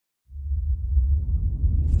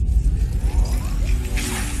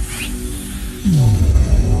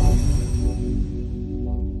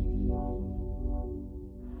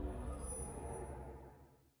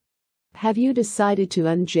Have you decided to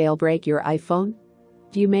unjailbreak your iPhone?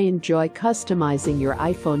 You may enjoy customizing your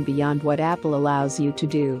iPhone beyond what Apple allows you to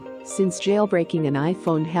do, since jailbreaking an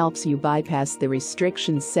iPhone helps you bypass the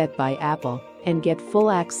restrictions set by Apple and get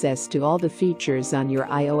full access to all the features on your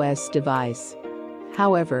iOS device.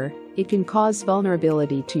 However, it can cause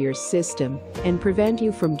vulnerability to your system and prevent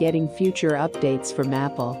you from getting future updates from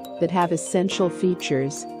Apple that have essential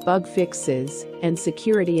features, bug fixes, and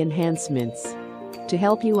security enhancements. To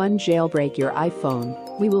help you unjailbreak your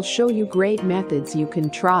iPhone, we will show you great methods you can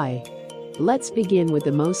try. Let's begin with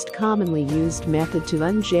the most commonly used method to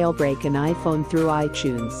unjailbreak an iPhone through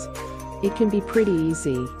iTunes. It can be pretty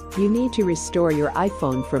easy. You need to restore your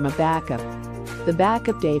iPhone from a backup. The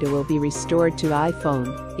backup data will be restored to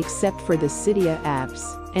iPhone, except for the Cydia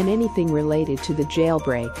apps and anything related to the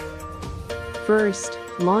jailbreak. First,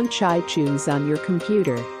 launch iTunes on your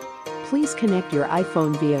computer. Please connect your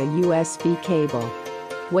iPhone via a USB cable.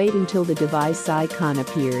 Wait until the device icon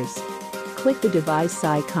appears. Click the device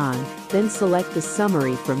icon, then select the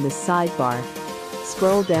summary from the sidebar.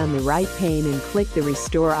 Scroll down the right pane and click the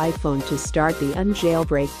Restore iPhone to start the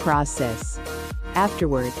unjailbreak process.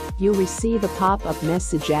 Afterward, you'll receive a pop-up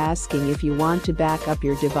message asking if you want to back up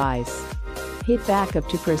your device. Hit Backup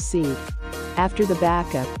to proceed. After the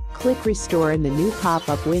backup, click Restore in the new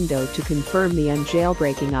pop-up window to confirm the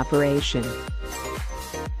unjailbreaking operation.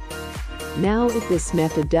 Now, if this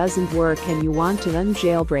method doesn't work and you want to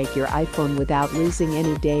unjailbreak your iPhone without losing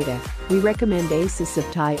any data, we recommend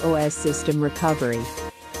iOS System Recovery.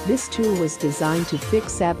 This tool was designed to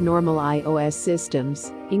fix abnormal iOS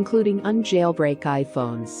systems, including unjailbreak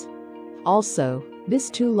iPhones. Also, this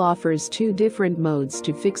tool offers two different modes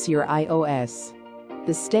to fix your iOS.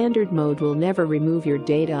 The standard mode will never remove your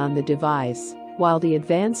data on the device, while the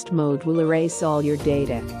advanced mode will erase all your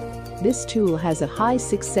data. This tool has a high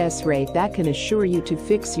success rate that can assure you to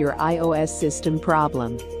fix your iOS system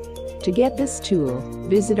problem. To get this tool,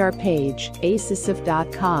 visit our page,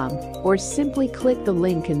 asusif.com, or simply click the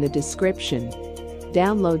link in the description.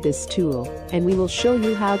 Download this tool, and we will show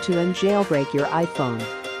you how to unjailbreak your iPhone.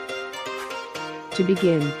 To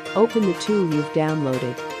begin, open the tool you've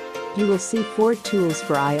downloaded. You will see 4 tools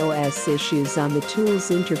for iOS issues on the Tools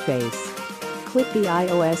interface. Click the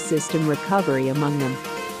iOS System Recovery among them.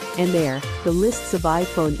 And there, the lists of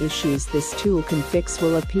iPhone issues this tool can fix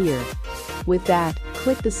will appear. With that,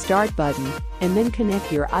 click the Start button, and then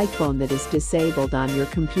connect your iPhone that is disabled on your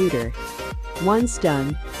computer. Once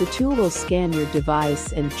done, the tool will scan your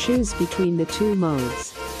device and choose between the two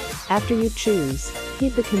modes. After you choose,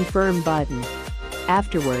 hit the Confirm button.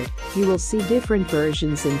 Afterward, you will see different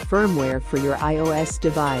versions and firmware for your iOS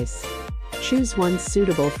device. Choose one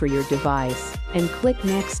suitable for your device, and click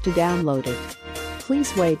Next to download it.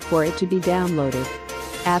 Please wait for it to be downloaded.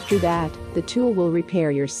 After that, the tool will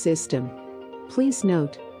repair your system. Please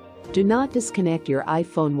note, do not disconnect your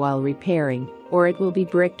iPhone while repairing, or it will be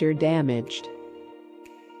bricked or damaged.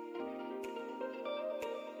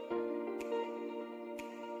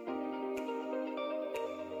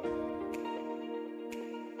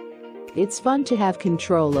 It's fun to have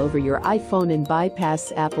control over your iPhone and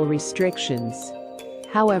bypass Apple restrictions.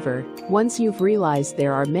 However, once you've realized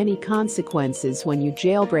there are many consequences when you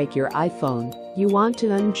jailbreak your iPhone, you want to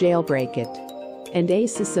unjailbreak it. And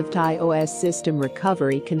iOS System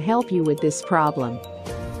Recovery can help you with this problem.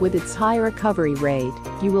 With its high recovery rate,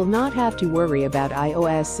 you will not have to worry about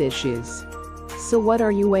iOS issues. So what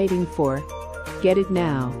are you waiting for? Get it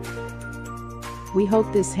now. We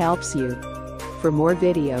hope this helps you. For more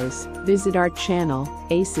videos, visit our channel,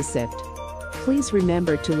 Asusif. Please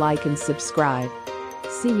remember to like and subscribe.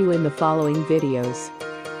 See you in the following videos.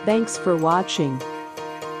 Thanks for watching.